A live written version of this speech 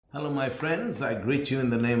Hello, my friends. I greet you in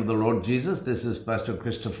the name of the Lord Jesus. This is Pastor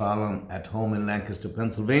Christopher Allen at home in Lancaster,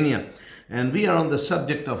 Pennsylvania. And we are on the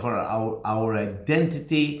subject of our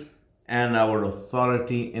identity and our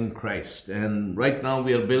authority in Christ. And right now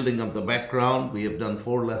we are building up the background. We have done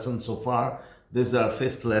 4 lessons so far. This is our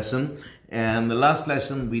 5th lesson. And the last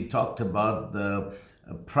lesson we talked about the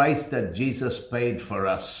price that Jesus paid for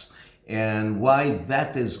us and why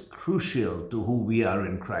that is crucial to who we are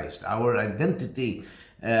in Christ. Our identity,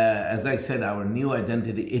 as I said, our new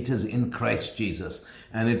identity, it is in Christ Jesus.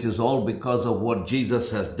 And it is all because of what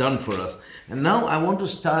Jesus has done for us. And now I want to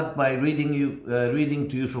start by reading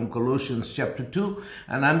to you from Colossians chapter 2.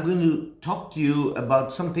 And I'm going to talk to you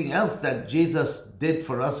about something else that Jesus did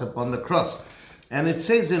for us upon the cross. And it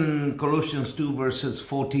says in Colossians 2 verses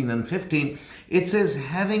 14 and 15, it says,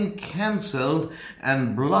 having cancelled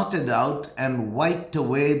and blotted out and wiped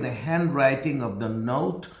away the handwriting of the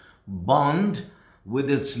note, bond,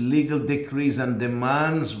 with its legal decrees and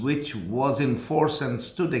demands, which was in force and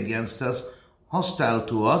stood against us, hostile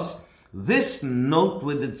to us. This note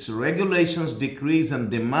with its regulations, decrees,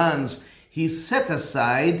 and demands, he set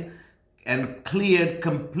aside and cleared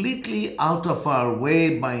completely out of our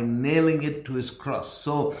way by nailing it to his cross.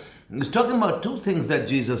 So he's talking about 2 things that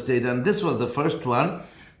Jesus did, and this was the first one.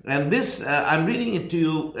 And this, I'm reading it to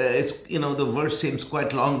you, the verse seems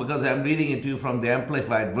quite long because I'm reading it to you from the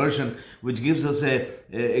Amplified Version, which gives us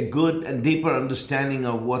a good and deeper understanding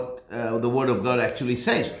of what the Word of God actually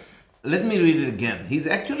says. Let me read it again. He's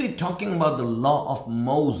actually talking about the law of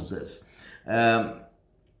Moses.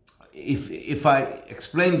 If I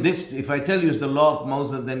explain this, if I tell you it's the law of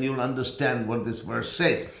Moses, then you'll understand what this verse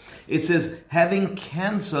says. It says, having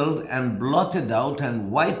cancelled and blotted out and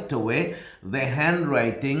wiped away the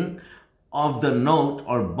handwriting of the note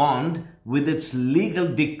or bond with its legal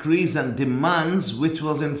decrees and demands, which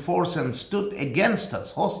was in force and stood against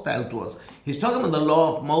us, hostile to us. He's talking about the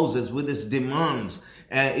law of Moses with its demands,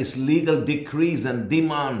 its legal decrees and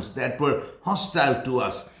demands that were hostile to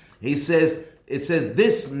us. It says,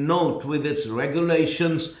 this note with its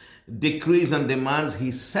regulations, decrees and demands,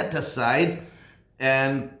 he set aside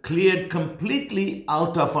and cleared completely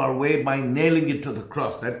out of our way by nailing it to the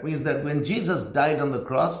cross. That means that when Jesus died on the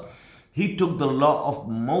cross, he took the law of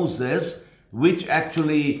Moses, which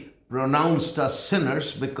actually pronounced us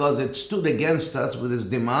sinners because it stood against us with his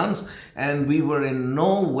demands, and we were in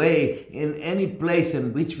no way in any place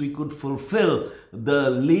in which we could fulfill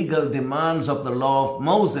the legal demands of the law of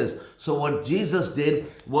Moses. So what Jesus did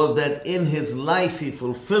was that in his life, he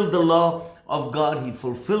fulfilled the law of God, he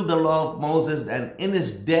fulfilled the law of Moses, and in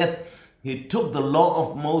his death, he took the law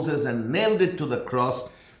of Moses and nailed it to the cross.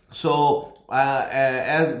 So,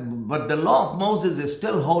 but the law of Moses is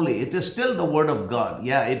still holy. It is still the word of God.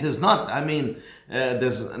 Yeah, it is not.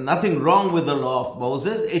 There's nothing wrong with the law of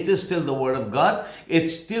Moses. It is still the word of God. It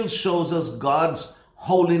still shows us God's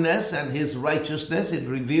holiness and his righteousness. It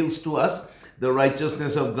reveals to us the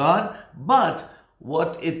righteousness of God. But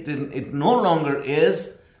what it no longer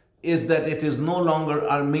is that it is no longer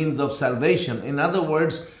our means of salvation. In other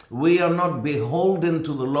words, we are not beholden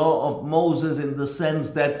to the law of Moses in the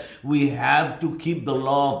sense that we have to keep the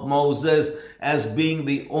law of Moses as being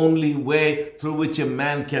the only way through which a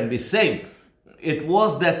man can be saved. It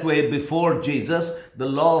was that way before Jesus. The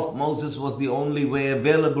law of Moses was the only way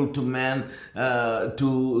available to man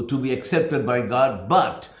to be accepted by God.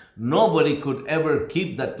 But nobody could ever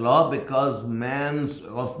keep that law because of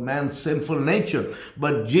man's sinful nature.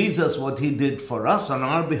 But Jesus, what he did for us on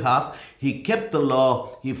our behalf, he kept the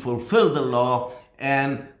law, he fulfilled the law,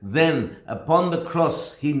 and then upon the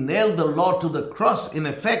cross, he nailed the law to the cross, in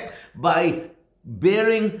effect, by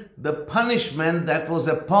bearing the punishment that was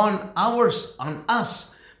upon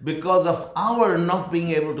us because of our not being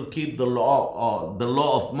able to keep the law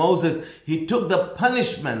of Moses. He took the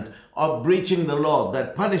punishment of breaching the law,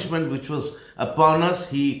 that punishment which was upon us.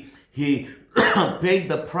 He paid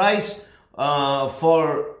the price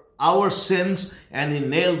for our sins, and he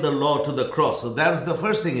nailed the law to the cross. So that was the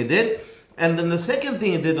first thing he did. And then the second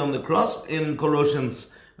thing he did on the cross in Colossians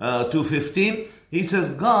 2:15, he says,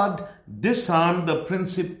 God disarmed the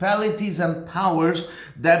principalities and powers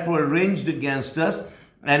that were ranged against us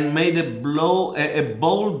and made a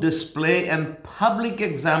bold display and public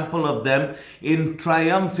example of them in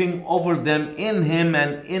triumphing over them in him,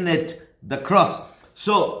 and in it the cross.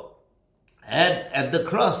 So at the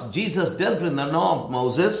cross, Jesus dealt with the law of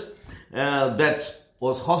Moses that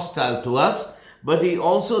was hostile to us, but he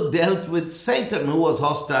also dealt with Satan, who was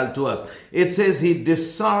hostile to us. It says he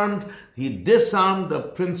disarmed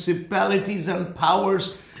the principalities and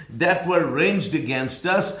powers that were ranged against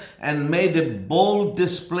us, and made a bold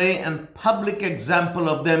display and public example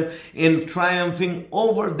of them in triumphing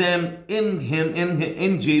over them in him,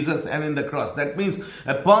 in Jesus, and in the cross. That means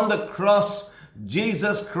upon the cross,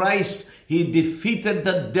 Jesus Christ, he defeated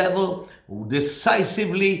the devil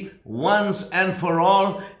decisively once and for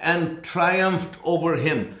all and triumphed over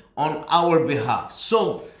him on our behalf.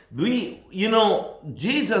 So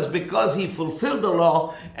Jesus, because he fulfilled the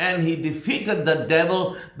law and he defeated the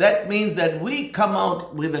devil, that means that we come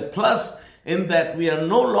out with a plus, in that we are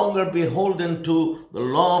no longer beholden to the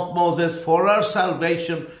law of Moses for our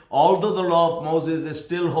salvation. Although the law of Moses is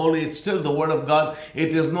still holy, it's still the word of God,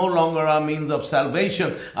 it is no longer our means of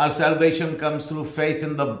salvation. Our salvation comes through faith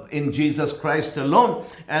in Jesus Christ alone.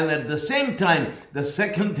 And at the same time, the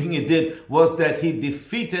second thing he did was that he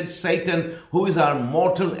defeated Satan, who is our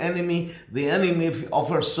mortal enemy, the enemy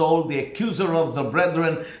of our soul, the accuser of the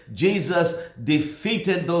brethren. Jesus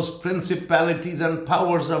defeated those principalities and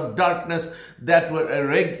powers of darkness that were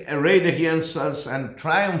arrayed against us and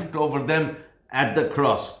triumphed over them at the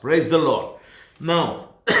cross. Praise the Lord.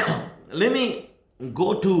 Now, let me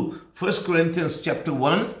go to 1 Corinthians chapter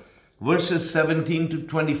 1, verses 17 to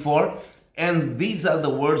 24. And these are the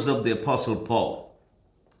words of the Apostle Paul.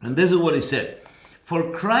 And this is what he said.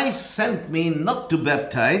 For Christ sent me not to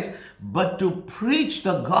baptize, but to preach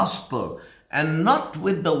the gospel, and not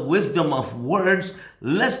with the wisdom of words,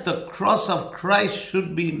 lest the cross of Christ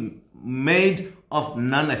should be made of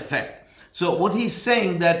none effect. So what he's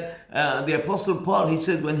saying, that the Apostle Paul, he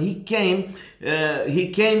said when he came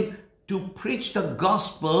to preach the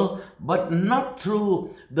gospel, but not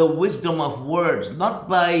through the wisdom of words, not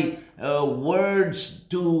by words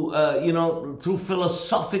through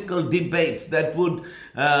philosophical debates that would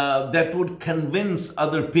convince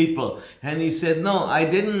other people. And he said, no, I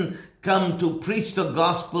didn't come to preach the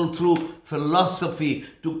gospel through philosophy,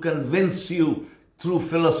 to convince you through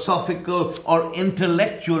philosophical or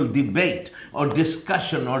intellectual debate or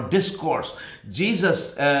discussion or discourse.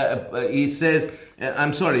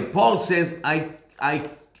 Paul says,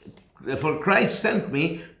 for Christ sent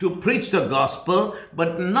me to preach the gospel,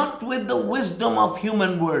 but not with the wisdom of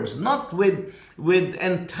human words, not with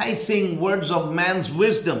enticing words of man's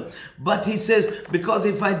wisdom. But he says, because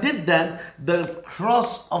if I did that, the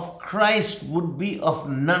cross of Christ would be of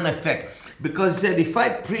none effect. Because he said, if I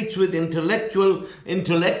preach with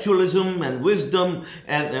intellectualism and wisdom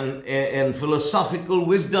and philosophical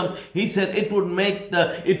wisdom, he said it would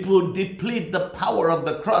deplete the power of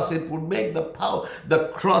the cross. It would make the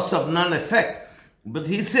cross of none effect. But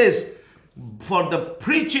he says, for the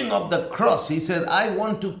preaching of the cross, he said, I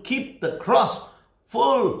want to keep the cross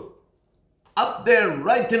full up there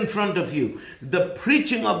right in front of you. The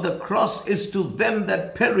preaching of the cross is to them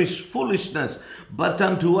that perish foolishness, but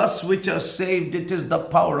unto us which are saved it is the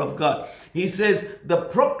power of God. He says the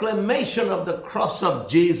proclamation of the cross of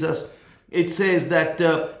Jesus, it says that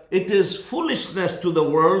it is foolishness to the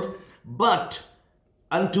world, but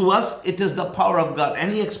unto us it is the power of God.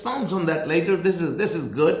 And he expounds on that later. This is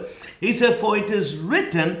good. He said, for it is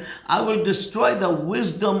written, I will destroy the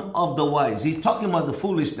wisdom of the wise. He's talking about the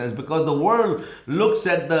foolishness, because the world looks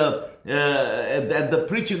at the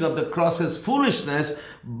preaching of the cross as foolishness,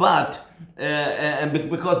 but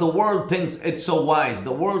because the world thinks it's so wise,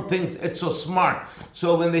 the world thinks it's so smart.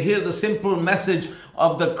 So when they hear the simple message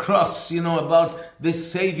of the cross, about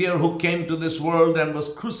this Savior who came to this world and was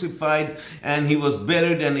crucified, and he was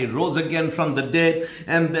buried and he rose again from the dead,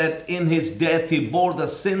 and that in his death he bore the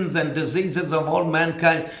sins and diseases of all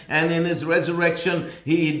mankind, and in his resurrection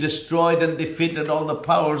he destroyed and defeated all the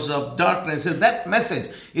powers of darkness. So that message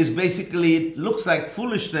is basically, it looks like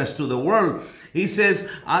foolishness to the world. He says,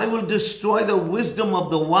 I will destroy the wisdom of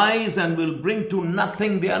the wise and will bring to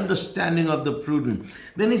nothing the understanding of the prudent.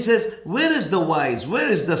 Then he says, where is the wise? Where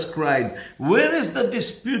is the scribe? Where is the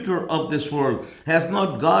disputer of this world? Has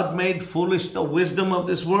not God made foolish the wisdom of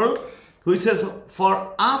this world? He says,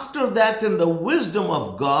 for after that in the wisdom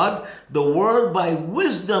of God, the world by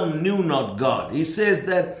wisdom knew not God. He says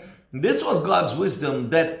that this was God's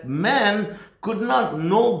wisdom, that man could not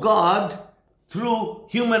know God through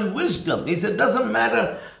human wisdom. He said, it doesn't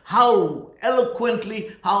matter how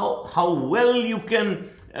eloquently, how well you can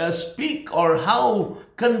speak, or how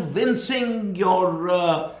convincing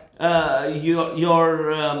your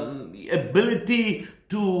ability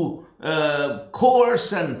to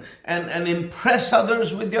coerce and impress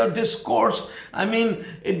others with your discourse. I mean,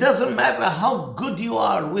 it doesn't matter how good you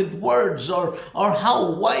are with words, or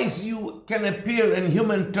how wise you can appear in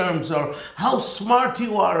human terms, or how smart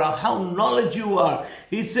you are, or how knowledgeable you are.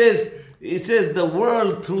 He says, He says the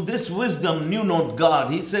world through this wisdom knew not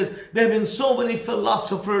God. He says there have been so many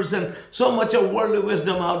philosophers and so much of worldly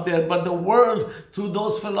wisdom out there, but the world through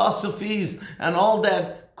those philosophies and all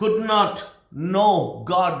that could not know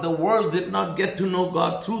God. The world did not get to know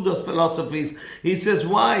God through those philosophies. He says,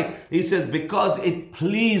 why? He says, because it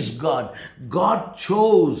pleased God. God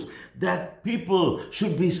chose that people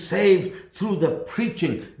should be saved through the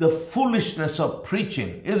preaching, the foolishness of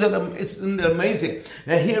preaching. Isn't it amazing?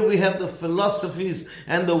 And here we have the philosophies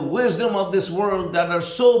and the wisdom of this world that are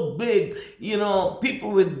so big,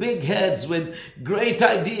 people with big heads, with great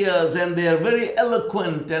ideas, and they are very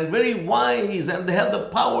eloquent and very wise, and they have the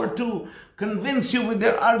power to convince you with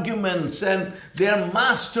their arguments, and they are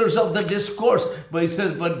masters of the discourse. But he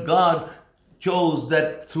says, but God chose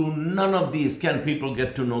that through none of these can people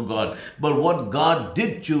get to know God. But what God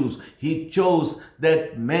did choose, he chose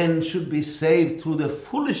that men should be saved through the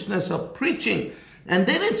foolishness of preaching. And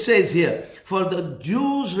then it says here, for the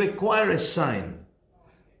Jews require a sign.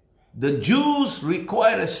 The Jews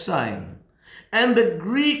require a sign, and the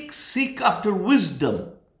Greeks seek after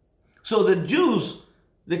wisdom. So the Jews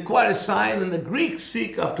require a sign and the Greeks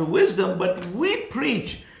seek after wisdom, but we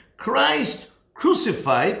preach Christ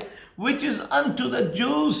crucified, which is unto the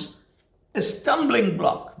Jews a stumbling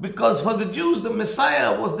block. Because for the Jews, the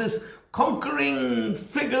Messiah was this conquering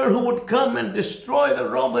figure who would come and destroy the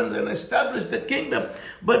Romans and establish the kingdom.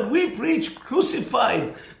 But we preach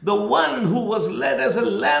crucified, the one who was led as a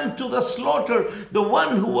lamb to the slaughter, the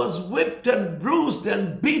one who was whipped and bruised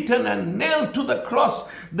and beaten and nailed to the cross,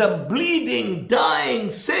 the bleeding,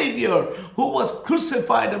 dying Savior who was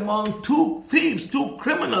crucified among two thieves, two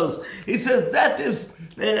criminals. He says that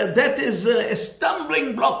is a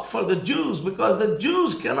stumbling block for the Jews, because the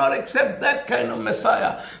Jews cannot accept that kind of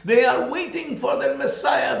Messiah. They are waiting for the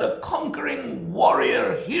Messiah, the conquering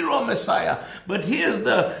warrior, hero Messiah. But here's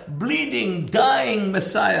the bleeding, dying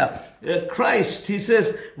Messiah, Christ. He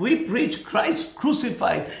says, we preach Christ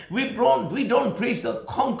crucified. We don't preach the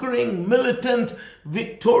conquering, militant,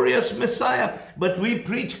 victorious Messiah, but we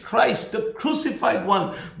preach Christ, the crucified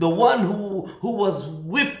one, the one who was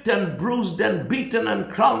whipped and bruised and beaten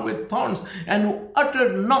and crowned with thorns, and who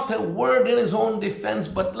uttered not a word in his own defense,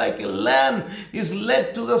 but like a lamb is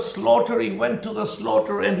led to the slaughter. He went to the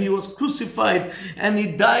slaughter and he was crucified, and he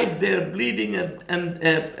died there bleeding and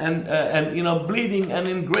bleeding and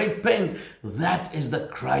in great pain. That is the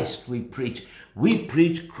Christ we preach. We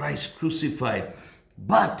preach Christ crucified.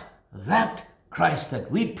 But that Christ that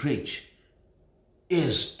we preach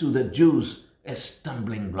is to the Jews a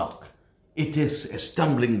stumbling block. It is a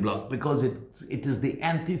stumbling block because it is the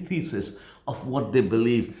antithesis of what they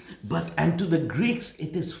believe. And to the Greeks,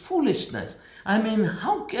 it is foolishness. I mean,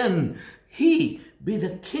 how can he be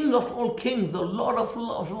the King of all kings, the Lord of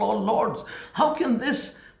all lords? How can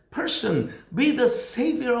this person be the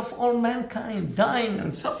Savior of all mankind, dying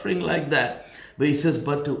and suffering like that? But he says,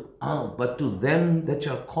 but to them that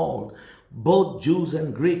are called, both Jews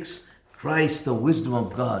and Greeks, Christ, the wisdom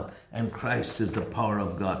of God, and Christ is the power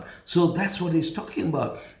of God. So that's what he's talking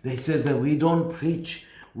about. He says that we don't preach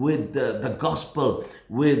with the gospel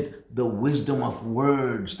with the wisdom of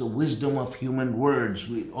words, the wisdom of human words,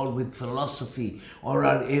 or with philosophy, or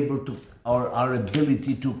our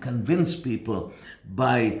ability to convince people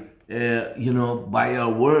by our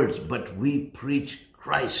words, but we preach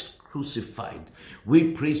Christ crucified.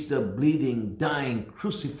 We preach the bleeding, dying,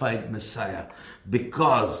 crucified Messiah,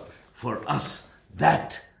 because for us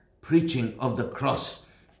that preaching of the cross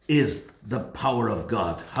is the power of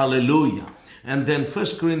God. Hallelujah. And then 1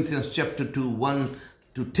 Corinthians chapter 2, 1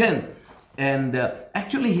 to 10. And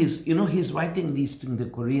actually he's writing these to the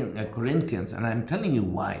Corinthians, and I'm telling you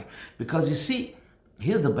why. Because you see,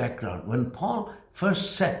 here's the background. When Paul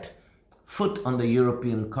first set foot on the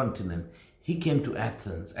European continent, he came to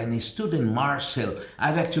Athens and he stood in Mars Hill.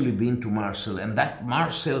 I've actually been to Mars Hill, and that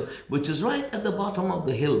Mars Hill, which is right at the bottom of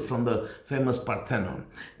the hill from the famous Parthenon,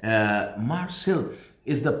 Mars Hill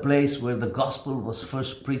is the place where the gospel was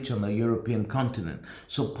first preached on the European continent.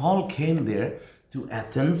 So Paul came there to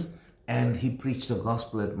Athens and he preached the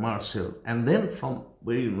gospel at Mars Hill. And then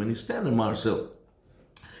when you stand in Mars Hill,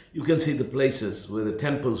 you can see the places where the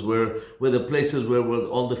temples were, where the places where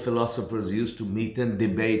all the philosophers used to meet and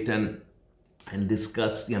debate and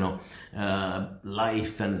discuss,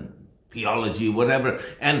 life and theology, whatever.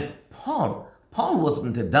 And Paul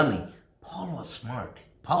wasn't a dummy. Paul was smart.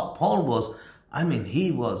 Paul was,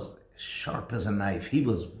 he was sharp as a knife. He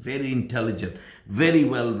was very intelligent, very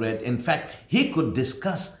well read. In fact, he could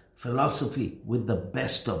discuss philosophy with the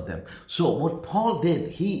best of them. So what Paul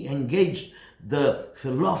did, he engaged the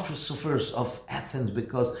philosophers of Athens,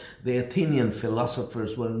 because the Athenian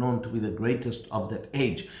philosophers were known to be the greatest of that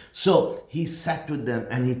age. So he sat with them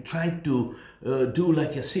and he tried to do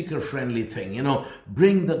like a seeker-friendly thing,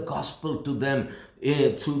 bring the gospel to them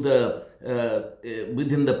through the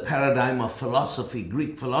within the paradigm of philosophy,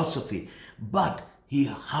 Greek philosophy. But he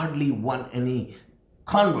hardly won any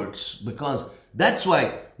converts, because that's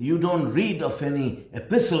why you don't read of any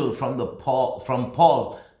epistle from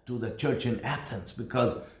Paul to the church in Athens,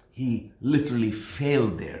 because he literally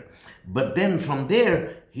failed there. But then from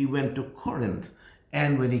there he went to Corinth,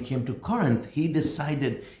 and when he came to Corinth, he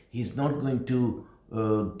decided he's not going to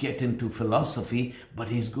get into philosophy, but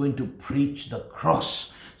he's going to preach the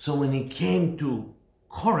cross. So when he came to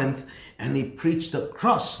Corinth and he preached the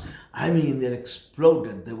cross, it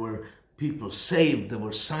exploded. There were people saved, there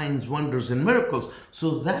were signs, wonders, and miracles.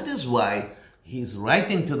 So that is why he's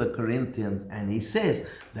writing to the Corinthians, and he says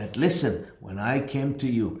that, listen, when I came to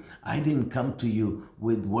you, I didn't come to you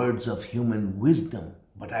with words of human wisdom,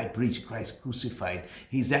 but I preached Christ crucified.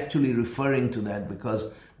 He's actually referring to that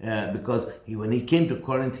because when he came to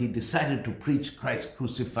Corinth, he decided to preach Christ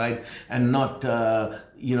crucified and not,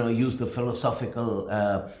 use the philosophical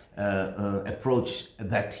approach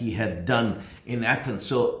that he had done in Athens.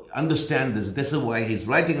 So understand this. This is why he's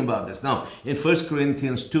writing about this. Now, in 1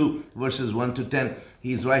 Corinthians 2, verses 1 to 10,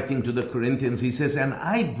 he's writing to the Corinthians. He says, "And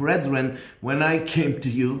I, brethren, when I came to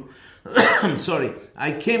you,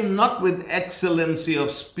 I came not with excellency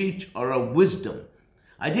of speech or of wisdom."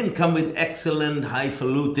 I didn't come with excellent,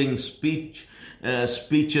 highfalutin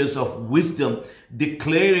speeches of wisdom,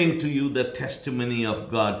 declaring to you the testimony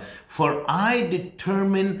of God. For I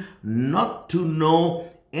determined not to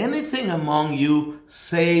know anything among you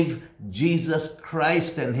save Jesus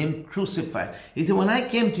Christ and him crucified. He said, when I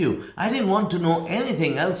came to you, I didn't want to know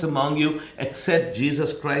anything else among you except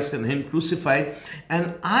Jesus Christ and him crucified.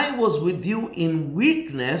 And I was with you in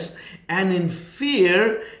weakness and in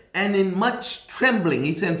fear and in much trembling.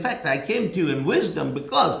 He said, in fact, I came to you in wisdom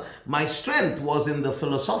because my strength was in the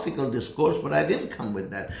philosophical discourse, but I didn't come with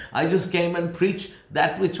that. I just came and preached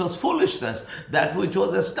that which was foolishness, that which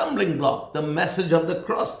was a stumbling block, the message of the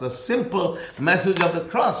cross, the simple message of the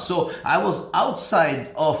cross. So I was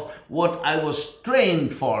outside of what I was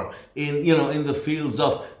trained for in the fields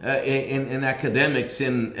of in academics,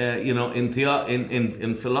 in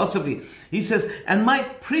philosophy. He says, and my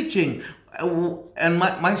preaching and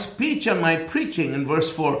my speech and my preaching, in verse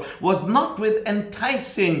 4, was not with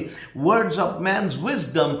enticing words of man's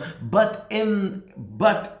wisdom, but in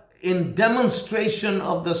demonstration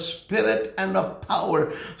of the Spirit and of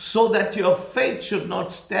power, so that your faith should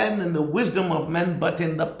not stand in the wisdom of men, but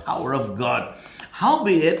in the power of God.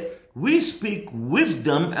 Howbeit, we speak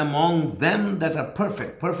wisdom among them that are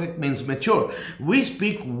perfect. Perfect means mature. We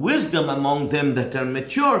speak wisdom among them that are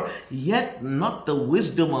mature, yet not the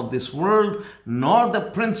wisdom of this world, nor the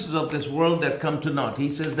princes of this world that come to naught. He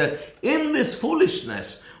says that in this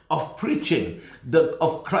foolishness of preaching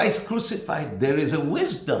of Christ crucified, there is a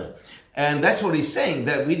wisdom. And that's what he's saying,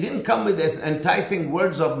 that we didn't come with enticing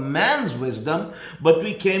words of man's wisdom, but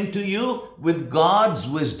we came to you with God's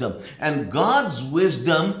wisdom. And God's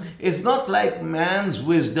wisdom is not like man's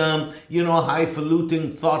wisdom,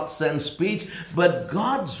 highfalutin thoughts and speech, but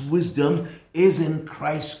God's wisdom is in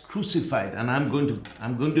Christ crucified. And I'm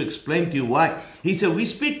going to explain to you why. He said, we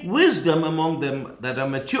speak wisdom among them that are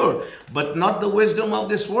mature, but not the wisdom of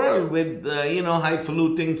this world with,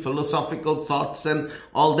 highfalutin philosophical thoughts and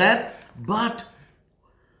all that, but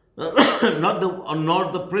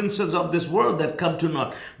nor the princes of this world that come to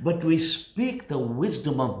naught. But we speak the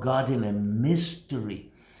wisdom of God in a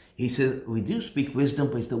mystery. He says, we do speak wisdom,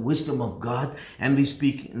 but it's the wisdom of God, and we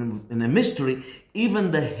speak in a mystery,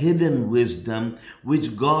 even the hidden wisdom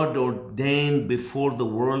which God ordained before the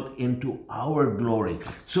world into our glory.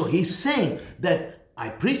 So he's saying that I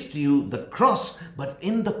preach to you the cross, but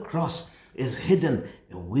in the cross is hidden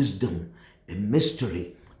a wisdom, a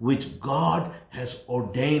mystery, which God has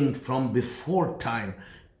ordained from before time,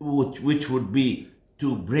 which would be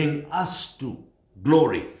to bring us to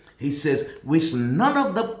glory. He says, which none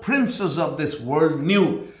of the princes of this world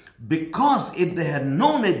knew, because if they had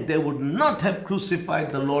known it, they would not have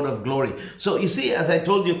crucified the Lord of glory. So you see, as I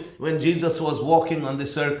told you, when Jesus was walking on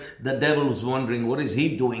this earth, the devil was wondering, what is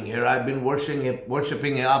he doing here? I've been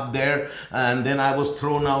worshiping him up there, and then I was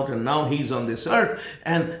thrown out, and now he's on this earth.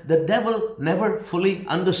 And the devil never fully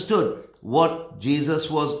understood what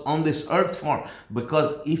Jesus was on this earth for,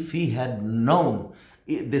 because if he had known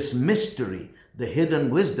this mystery, the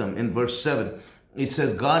hidden wisdom, in verse 7, it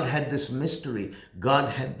says God had this mystery. God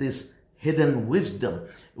had this hidden wisdom,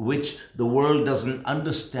 which the world doesn't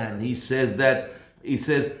understand. He says,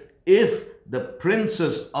 if the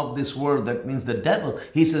princes of this world, that means the devil,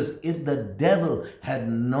 he says, if the devil had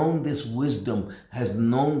known this wisdom, has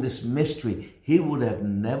known this mystery, he would have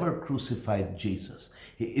never crucified Jesus.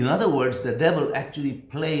 In other words, the devil actually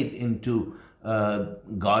played into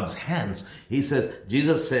God's hands. He says,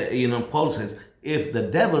 Paul says, if the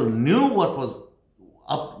devil knew what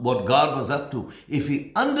God was up to, if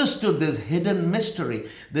he understood this hidden mystery,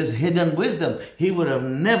 this hidden wisdom, he would have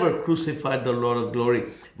never crucified the Lord of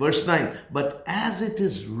glory. Verse 9, but as it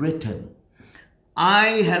is written,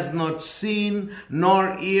 eye has not seen,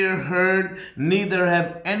 nor ear heard, neither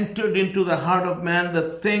have entered into the heart of man the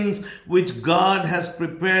things which God has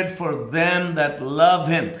prepared for them that love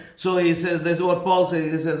him. So he says, this is what Paul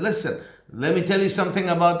says. He says, listen, let me tell you something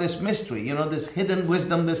about this mystery, this hidden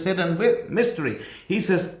wisdom, this hidden mystery. He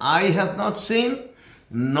says, eye has not seen,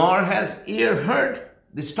 nor has ear heard.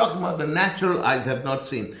 This is talking about the natural eyes have not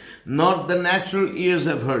seen, nor the natural ears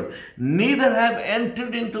have heard. Neither have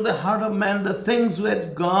entered into the heart of man the things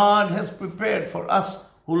that God has prepared for us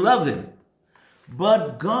who love him.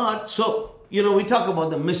 But God, we talk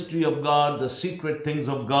about the mystery of God, the secret things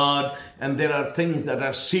of God, and there are things that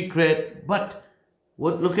are secret. But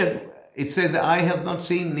look at, it says the eye has not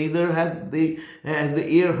seen, neither has the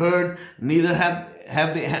ear heard, neither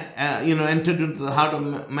have they entered into the heart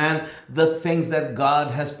of man the things that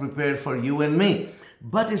God has prepared for you and me.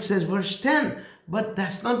 But it says, verse 10, but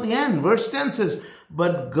that's not the end. Verse 10 says,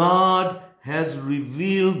 but God has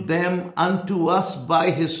revealed them unto us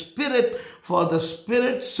by his Spirit, for the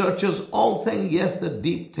Spirit searches all things, yes, the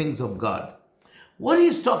deep things of God. What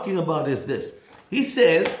he's talking about is this. He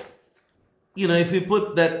says, if you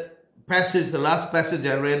put that passage, the last passage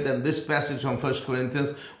I read, and this passage from 1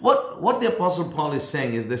 Corinthians, what the Apostle Paul is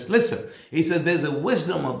saying is this. Listen, he says there's a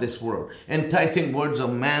wisdom of this world, enticing words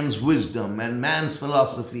of man's wisdom and man's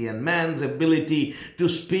philosophy and man's ability to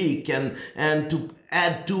speak and to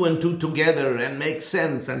add two and two together and make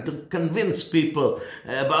sense and to convince people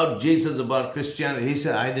about Jesus, about Christianity. He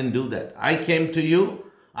said, I didn't do that. I came to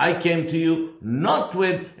you not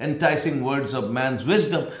with enticing words of man's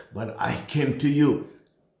wisdom, but I came to you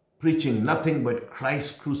preaching nothing but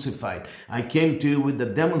Christ crucified. I came to you with the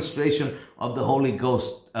demonstration of the Holy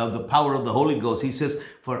Ghost, of the power of the Holy Ghost. He says,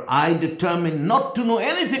 for I determined not to know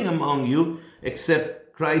anything among you except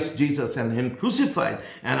Christ Jesus and him crucified.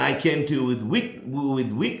 And I came to you with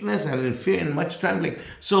weakness and in fear and much trembling.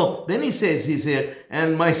 So then he says,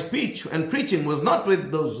 and my speech and preaching was not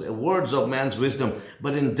with those words of man's wisdom,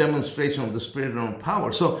 but in demonstration of the Spirit and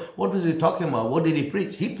power. So what was he talking about? What did he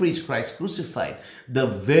preach? He preached Christ crucified. The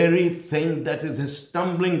very thing that is a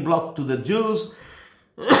stumbling block to the Jews,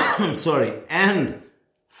 and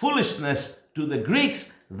foolishness to the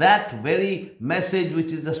Greeks. That very message,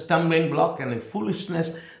 which is a stumbling block and a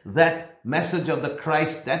foolishness, that message of the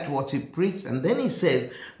Christ, that's what he preached. And then he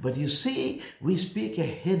says, but you see, we speak a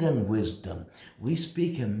hidden wisdom. We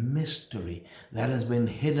speak a mystery that has been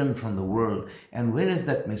hidden from the world. And where is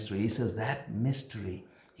that mystery? He says that mystery,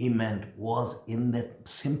 he meant, was in that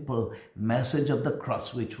simple message of the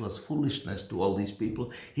cross, which was foolishness to all these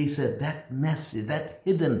people. He said that message, that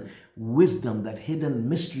hidden wisdom, that hidden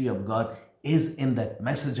mystery of God is in that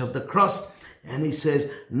message of the cross. And he says,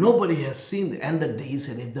 nobody has seen it. And he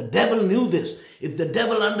said, if the devil knew this, if the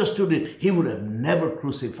devil understood it, he would have never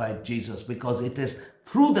crucified Jesus, because it is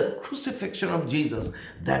through the crucifixion of Jesus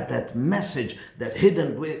that message, that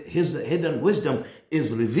hidden wisdom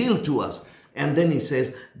is revealed to us. And then he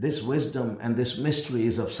says, this wisdom and this mystery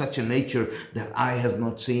is of such a nature that eye has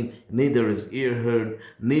not seen, neither is ear heard,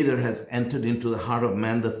 neither has entered into the heart of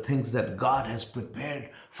man the things that God has prepared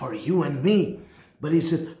for you and me. But he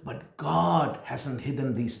says, but God hasn't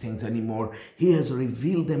hidden these things anymore. He has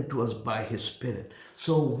revealed them to us by his Spirit.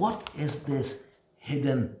 So what is this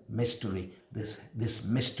hidden mystery, this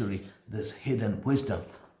mystery, this hidden wisdom?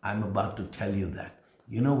 I'm about to tell you that.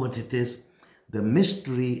 You know what it is? The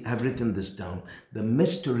mystery, I've written this down, the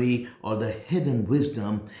mystery or the hidden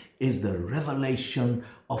wisdom is the revelation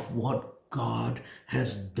of what God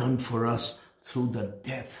has done for us through the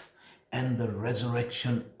death and the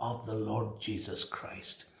resurrection of the Lord Jesus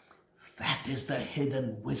Christ. That is the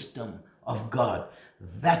hidden wisdom of God.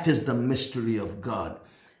 That is the mystery of God.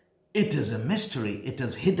 It is a mystery. It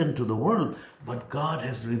is hidden to the world, but God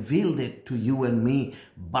has revealed it to you and me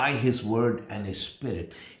by his word and his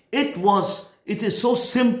Spirit. It is so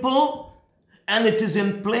simple and it is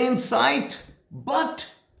in plain sight, but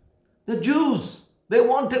the Jews, they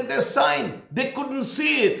wanted their sign. They couldn't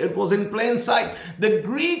see it. It was in plain sight. The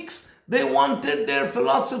Greeks, They wanted their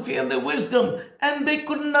philosophy and their wisdom, and they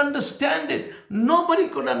couldn't understand it. Nobody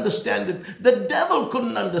could understand it. The devil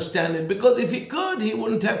couldn't understand it, because if he could, he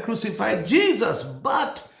wouldn't have crucified Jesus.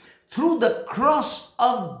 But through the cross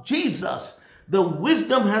of Jesus, the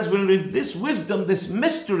wisdom has been, this wisdom, this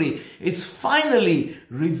mystery is finally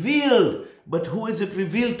revealed. But who is it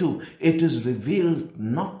revealed to? It is revealed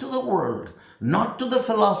not to the world, not to the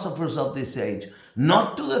philosophers of this age,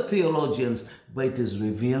 not to the theologians, but it is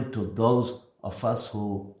revealed to those of us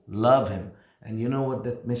who love him. And you know what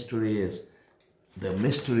that mystery is? The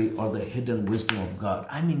mystery or the hidden wisdom of God.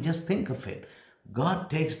 I mean, just think of it. God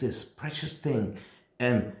takes this precious thing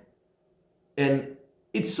and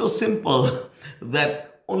it's so simple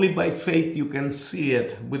that only by faith you can see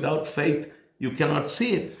it. Without faith, you cannot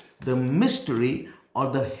see it. The mystery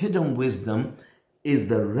or the hidden wisdom is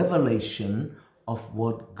the revelation of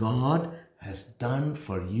what God has done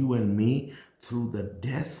for you and me through the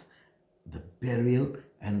death, the burial,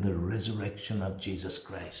 and the resurrection of Jesus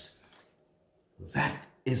Christ. That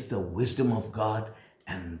is the wisdom of God,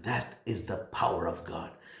 and that is the power of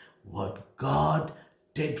God. What God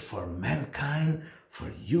did for mankind,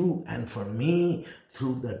 for you and for me,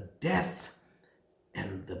 through the death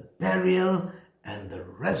and the burial and the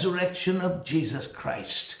resurrection of Jesus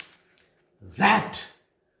Christ. That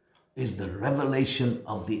is the revelation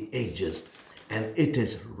of the ages. And it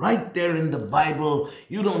is right there in the Bible.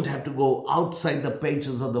 You don't have to go outside the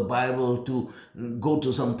pages of the Bible to go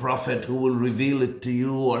to some prophet who will reveal it to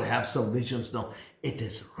you or have some visions. No, it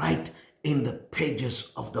is right in the pages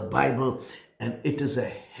of the Bible. And it is a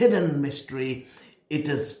hidden mystery.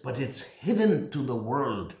 But it's hidden to the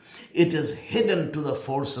world. It is hidden to the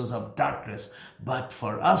forces of darkness. But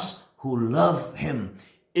for us who love him,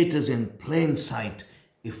 it is in plain sight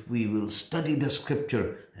if we will study the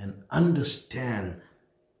scripture and understand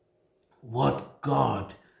what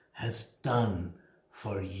God has done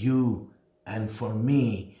for you and for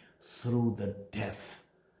me through the death,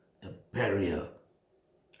 the burial,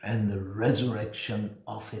 and the resurrection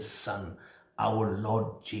of his Son, our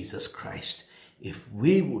Lord Jesus Christ. If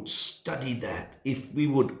we would study that, if we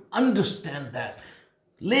would understand that,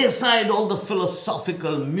 lay aside all the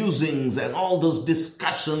philosophical musings and all those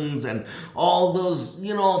discussions and all those,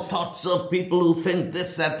 thoughts of people who think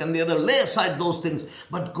this, that, and the other. Lay aside those things,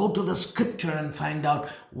 but go to the scripture and find out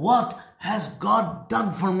what has God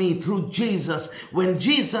done for me through Jesus. When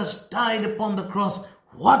Jesus died upon the cross,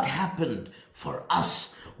 what happened for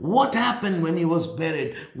us? What happened when he was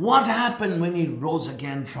buried? What happened when he rose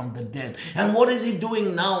again from the dead? And what is he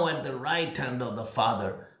doing now at the right hand of the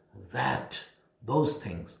Father? Those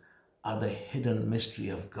things are the hidden mystery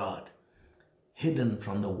of God, hidden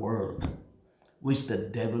from the world, which the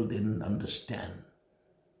devil didn't understand.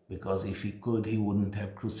 Because if he could, he wouldn't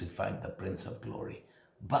have crucified the Prince of Glory.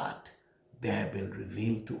 But they have been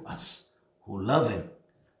revealed to us who love him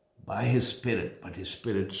by his Spirit, but his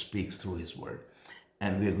Spirit speaks through his word.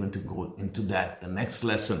 And we are going to go into that, the next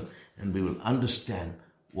lesson, and we will understand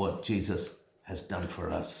what Jesus has done for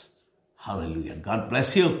us. Hallelujah. God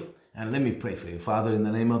bless you. And let me pray for you. Father, in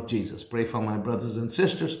the name of Jesus, pray for my brothers and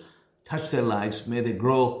sisters. Touch their lives. May they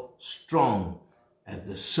grow strong as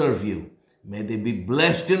they serve you. May they be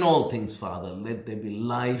blessed in all things, Father. Let there be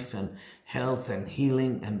life and health and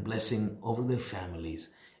healing and blessing over their families.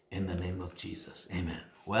 In the name of Jesus. Amen.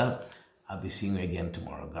 Well, I'll be seeing you again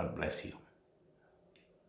tomorrow. God bless you.